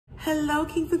Hello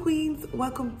kings and queens,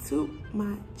 welcome to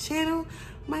my channel.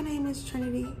 My name is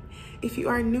Trinity. If you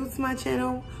are new to my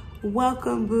channel,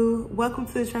 welcome boo. Welcome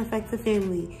to the Trifecta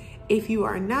family. If you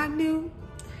are not new,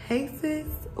 hey sis,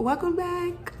 welcome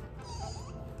back.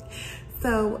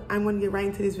 So I'm gonna get right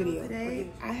into this video.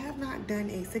 Today, I have not done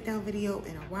a sit down video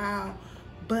in a while,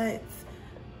 but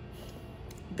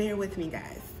bear with me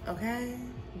guys, okay?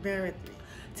 Bear with me.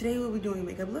 Today we'll be doing a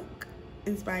makeup look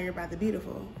inspired by the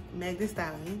beautiful Meg the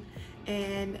Stallion,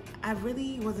 and I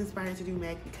really was inspired to do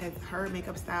Meg because her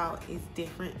makeup style is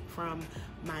different from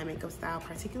my makeup style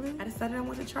particularly. I decided I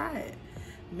want to try it.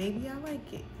 Maybe I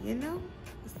like it, you know?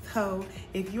 So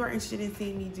if you are interested in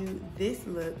seeing me do this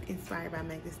look inspired by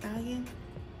Meg the Stallion,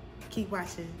 keep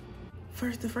watching.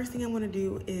 The first thing I want to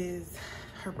do is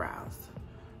her brows.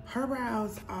 Her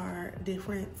brows are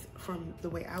different from the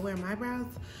way I wear my brows.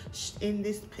 In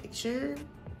this picture,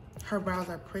 her brows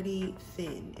are pretty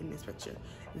thin in this picture,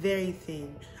 very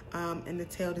thin. And the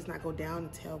tail does not go down,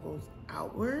 the tail goes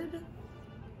outward.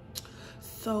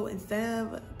 So instead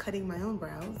of cutting my own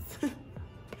brows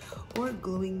or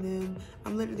gluing them,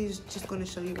 I'm literally just gonna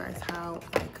show you guys how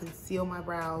I conceal my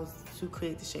brows to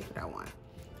create the shape that I want.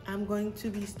 I'm going to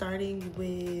be starting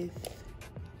with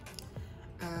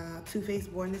Too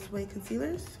Faced Born This Way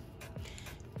concealers.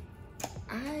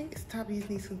 I stopped using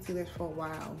these concealers for a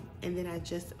while, and then I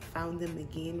just found them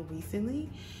again recently,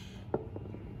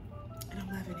 and I'm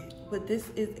loving it. But this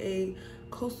is a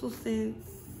Coastal Scents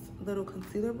little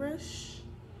concealer brush,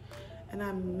 and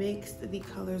I mixed the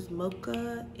colors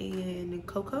Mocha and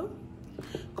Cocoa.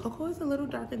 Cocoa is a little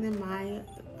darker than my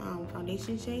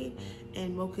foundation shade,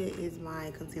 and Mocha is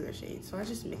my concealer shade. So I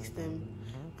just mixed them,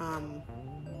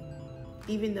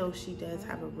 even though she does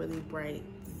have a really bright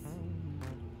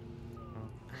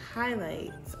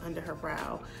highlights under her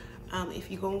brow. If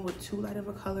you go in with too light of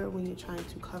a color when you're trying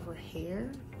to cover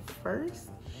hair first,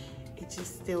 it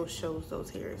just still shows those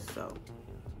hairs. So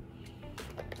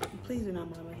please do not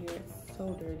mind my hair, it's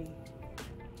so dirty.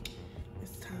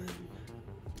 It's time.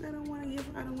 I don't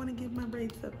want to give my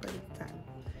braids up, but it's time.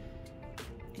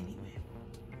 Anyway,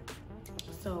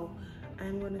 so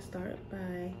I'm going to start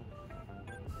by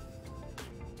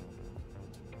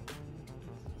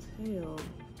tail.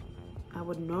 I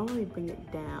would normally bring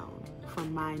it down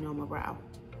from my normal brow,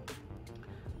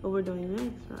 but we're doing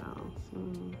Meg's brow, so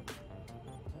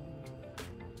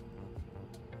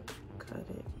cut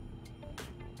it.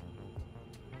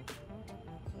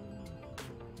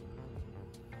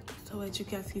 So as you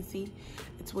guys can see,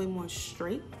 it's way more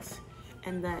straight,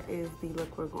 and that is the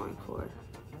look we're going for.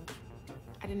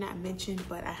 I did not mention,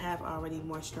 but I have already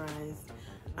moisturized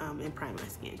and primed my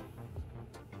skin.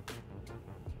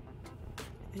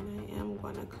 And I am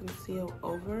going to conceal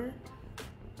over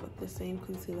with the same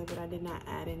concealer, but I did not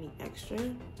add any extra.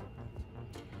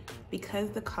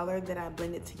 Because the color that I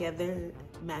blended together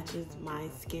matches my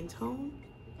skin tone,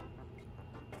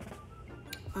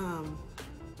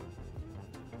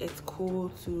 it's cool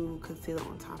to conceal it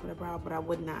on top of the brow, but I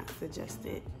would not suggest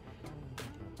it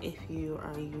if you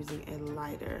are using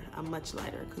a much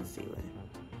lighter concealer.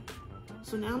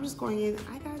 So now I'm just going in.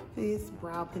 I got this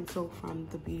brow pencil from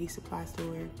the beauty supply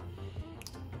store.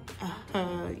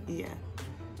 Yeah,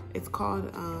 it's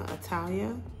called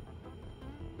Italia.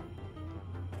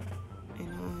 And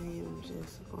I am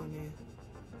just going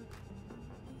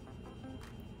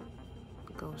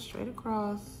to go straight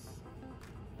across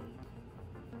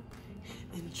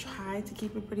and try to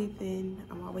keep it pretty thin.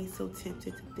 I'm always so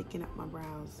tempted to thicken up my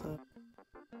brows. So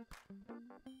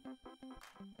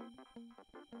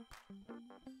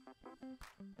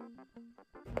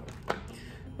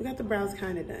we got the brows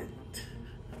kind of done.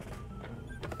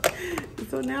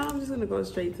 So now I'm just gonna go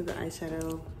straight to the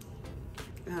eyeshadow.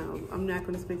 I'm not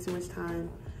gonna spend too much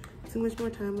more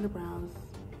time on the brows,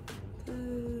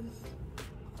 because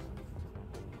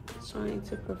trying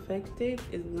to perfect it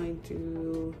is going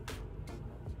to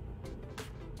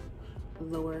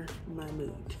lower my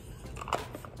mood.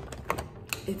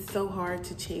 It's so hard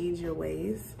to change your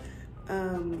ways.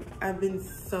 I've been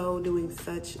doing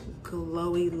such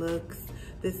glowy looks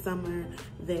this summer,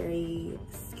 very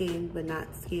skin but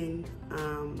not skin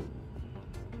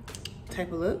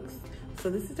type of looks. So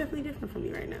this is definitely different for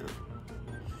me right now.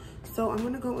 So I'm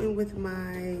gonna go in with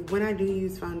when I do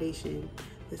use foundation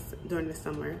during the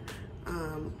summer,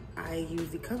 I use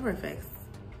the Cover FX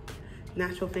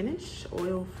Natural Finish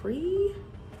oil-free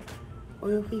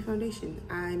foundation.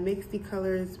 I mix the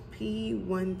colors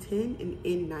P110 and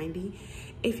N90.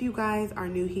 If you guys are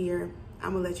new here,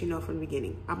 I'm gonna let you know from the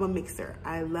beginning, I'm a mixer.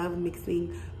 I love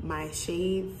mixing my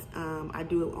shades. I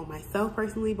do it on myself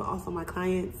personally, but also my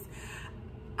clients.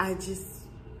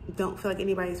 don't feel like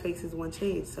anybody's face is one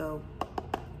shade, so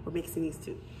we're mixing these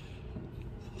two.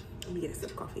 Let me get a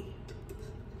sip of coffee.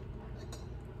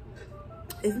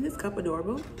 Isn't this cup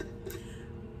adorable?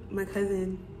 My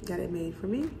cousin got it made for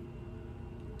me.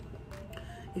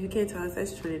 If you can't tell, it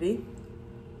says Trinity.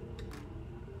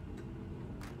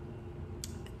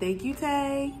 Thank you,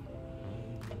 Tay.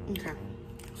 Okay,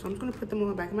 so I'm just gonna put them on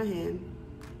the back of my hand.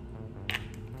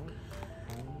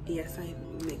 Yes, I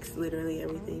mixed literally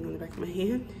everything on the back of my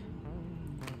hand.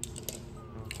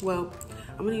 Well,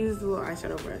 I'm gonna use the little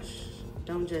eyeshadow brush.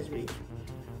 Don't judge me.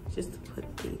 Just to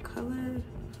put the color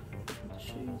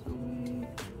shades on me.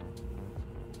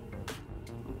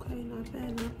 Okay, not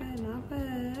bad, not bad, not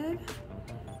bad.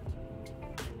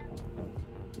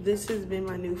 This has been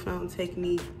my newfound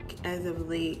technique as of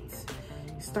late.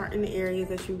 Start in the areas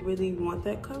that you really want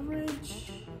that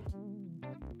coverage.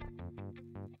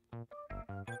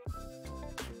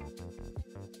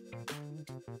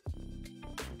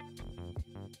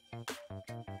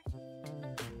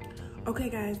 Okay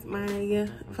guys, my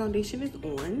foundation is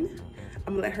on.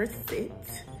 I'm gonna let her sit,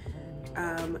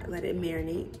 let it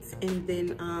marinate, and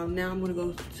then now I'm gonna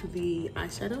go to the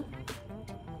eyeshadow.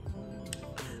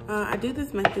 I do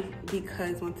this method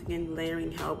because once again,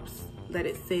 layering helps. Let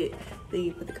it sit, then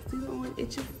you put the concealer on. It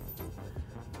just,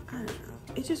 I don't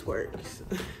know, it just works.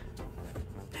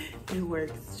 It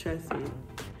works, trust me.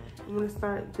 I'm gonna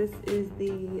start, this is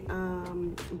the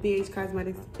BH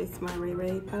Cosmetics, it's my Ray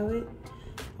Ray palette.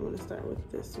 I'm gonna start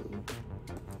with this one.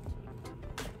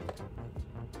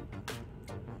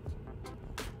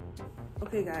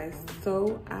 Okay guys,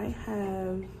 so I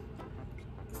have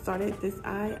started this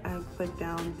eye. I put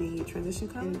down the transition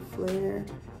color and Flare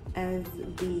as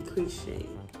the crease shade.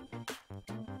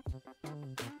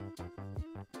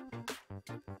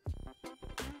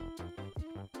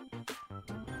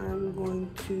 I'm going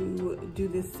to do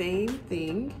the same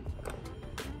thing,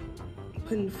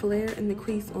 putting Flare in the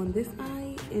crease on this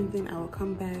eye, and then I will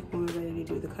come back when we're ready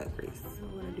to do the cut crease. So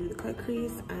when I do the cut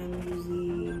crease, I'm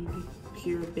using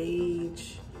Pure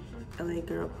Beige LA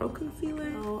Girl Pro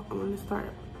Concealer. So I'm gonna start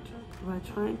by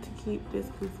trying to keep this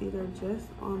concealer just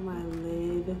on my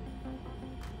lid,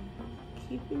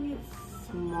 keeping it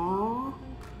small,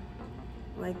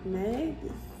 like Meg.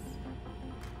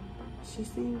 She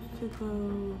seems to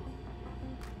go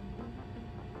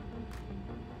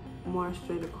more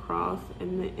straight across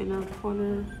in the inner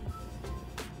corner.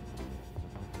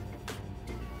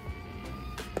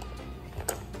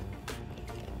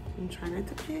 I'm trying not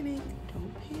to panic.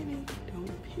 Don't panic,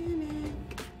 don't panic.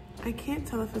 I can't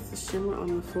tell if it's a shimmer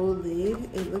on the full lid.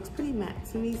 It looks pretty matte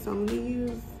to me, so I'm gonna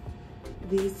use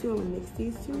these two. I'm gonna mix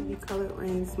these two. The Color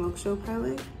Rain Smoke Show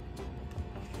palette.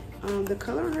 The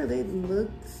color on her lid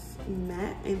looks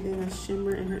matte and then a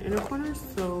shimmer in her inner corner,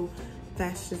 so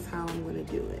that's just how I'm gonna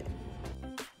do it.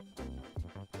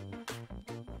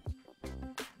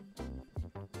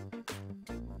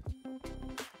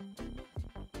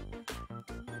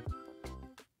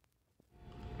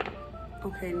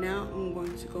 Okay, now I'm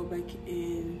going to go back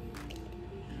in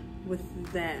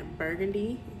with that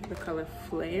burgundy, the color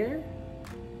Flare.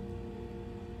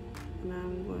 And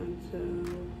I'm going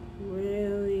to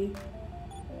really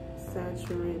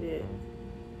saturate it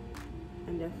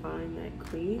and define that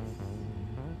crease.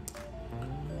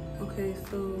 Okay,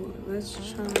 so let's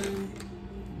try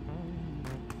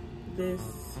this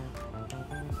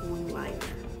one liner.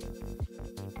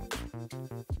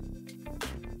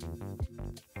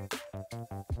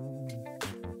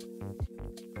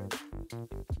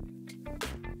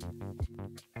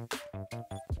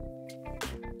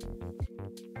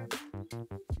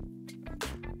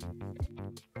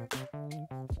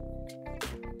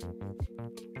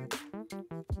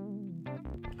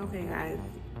 Okay guys,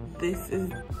 this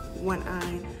is one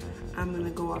eye. I'm gonna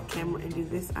go off camera and do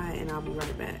this eye and I'll be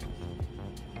right back.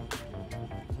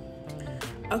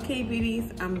 Okay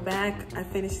beauties, I'm back. I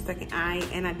finished the second eye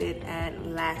and I did add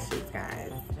lashes,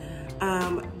 guys.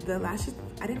 The lashes,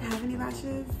 I didn't have any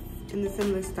lashes in the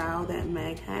similar style that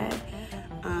Meg had.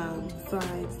 So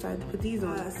I decided to put these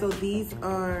on. So these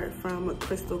are from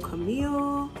Crystal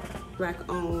Camille, Black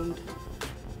owned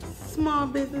small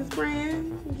business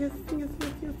brand. Yes.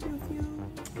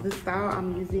 The style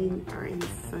I'm using are in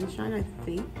Sunshine, I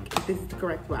think, if this is the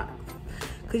correct box.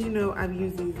 Cause you know I've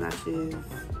used these lashes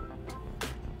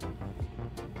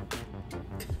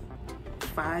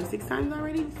 5-6 times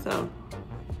already, so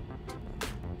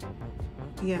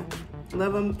yeah,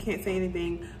 love them, can't say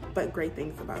anything but great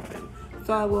things about them.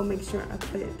 So I will make sure I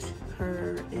put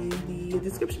her in the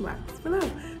description box below.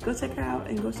 Go check her out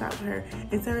and go shop with her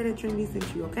and tell her that Trinity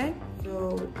sent you, okay?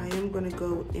 So I am gonna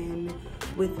go in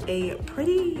with a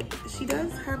pretty, she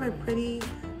does have a pretty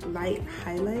light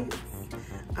highlights.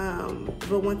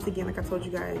 But once again, like I told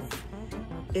you guys,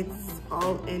 it's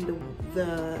all in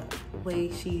the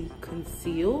way she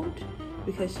concealed,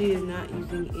 because she is not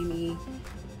using any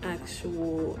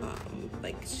actual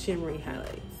like shimmery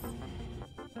highlights.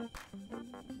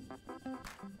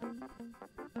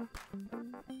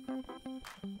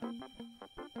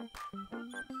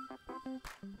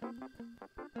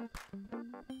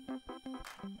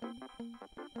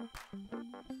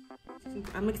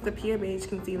 I mixed the Pure Beige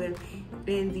concealer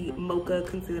and the Mocha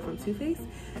concealer from Too Faced.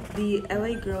 The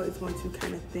LA Girl is going to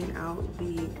kind of thin out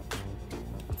the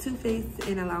Too Faced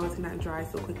and allow it to not dry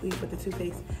so quickly, but the Too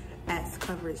Faced adds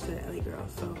coverage to the LA Girl.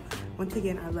 So once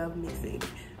again, I love mixing.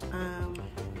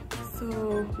 So you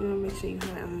want to make sure you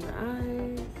highlight under the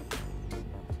eyes,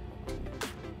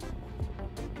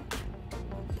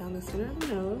 down the center of the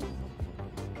nose.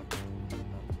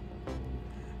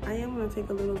 I am going to take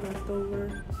a little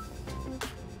leftover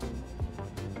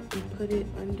and put it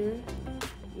under.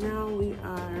 Now we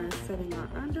are setting our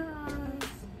under eyes.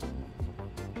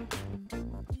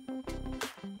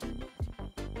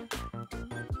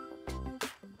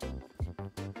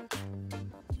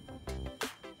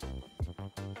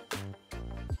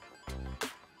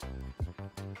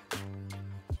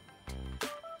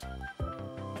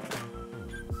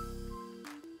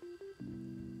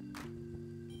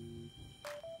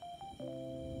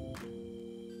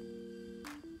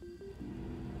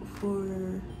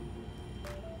 For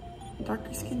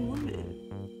darker skinned women.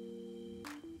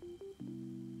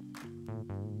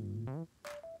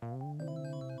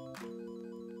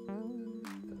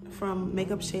 From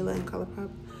Makeup Shayla and ColourPop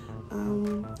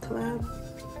collab.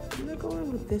 I'm gonna go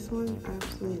in with this one. I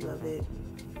absolutely love it.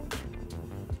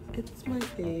 It's my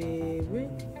favorite.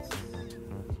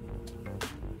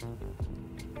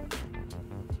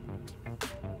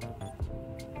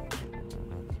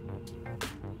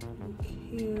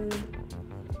 Here.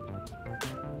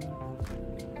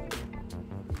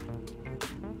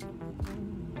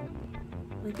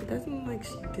 Like, it doesn't look like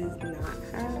she does not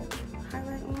have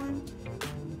highlight on.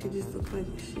 It just looks like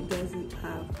she doesn't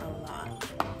have a lot.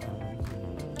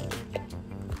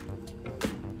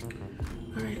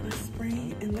 All right, let's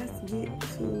spray and let's get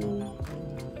to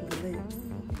the lips.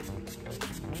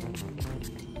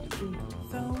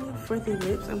 So for the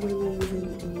lips, I'm going to be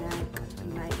using MAC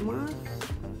Night Moth.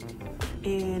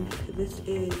 And this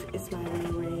is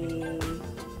Ismail Ray,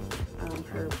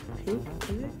 her pink,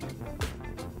 is it?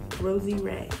 Rosy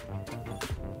Ray.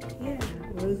 Yeah,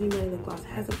 Rosy Ray lip gloss.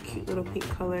 Has a cute little pink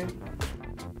color.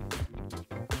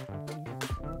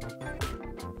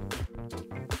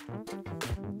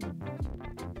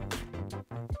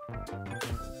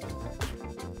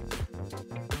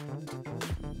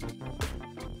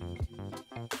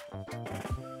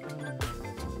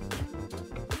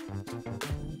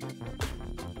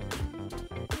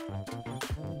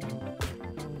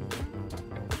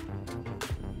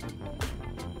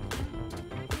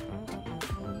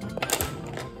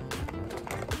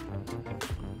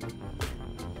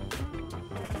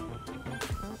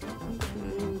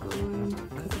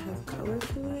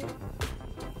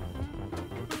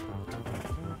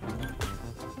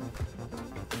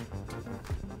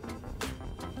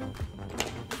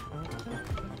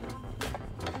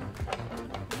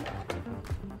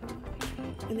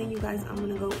 And then you guys, I'm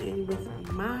gonna go in with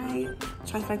my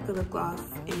trifecta lip gloss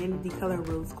in the color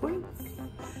Rose Quartz.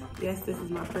 Yes, this is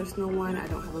my personal one. I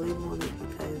don't have a label on it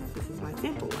because this is my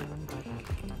sample one.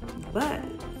 But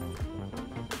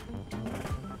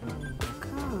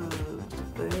come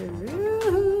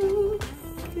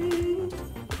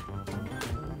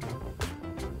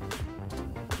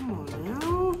on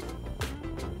now.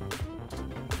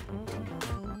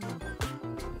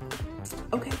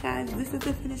 Okay guys, this is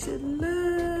the finished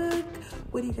look.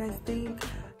 What do you guys think?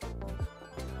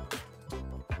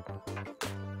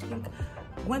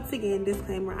 Once again,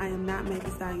 disclaimer, I am not Meg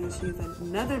the Stallion. She is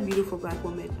another beautiful black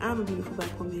woman. I'm a beautiful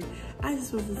black woman. I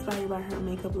just was inspired by her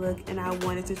makeup look and I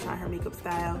wanted to try her makeup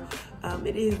style.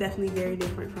 It is definitely very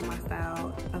different from my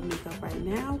style of makeup right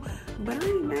now, but I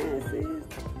ain't mad, sis.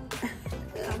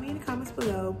 Tell me in the comments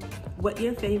below what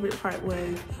your favorite part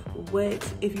was.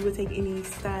 What, if you would take any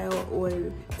style or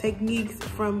techniques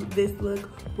from this look,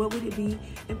 what would it be?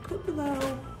 And put below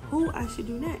who I should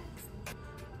do next.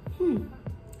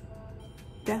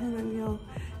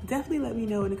 Definitely let me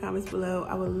know in the comments below.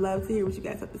 I would love to hear what you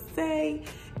guys have to say.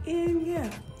 And yeah,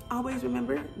 always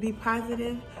remember, be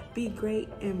positive, be great,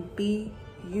 and be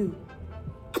you.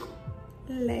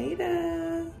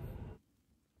 Later.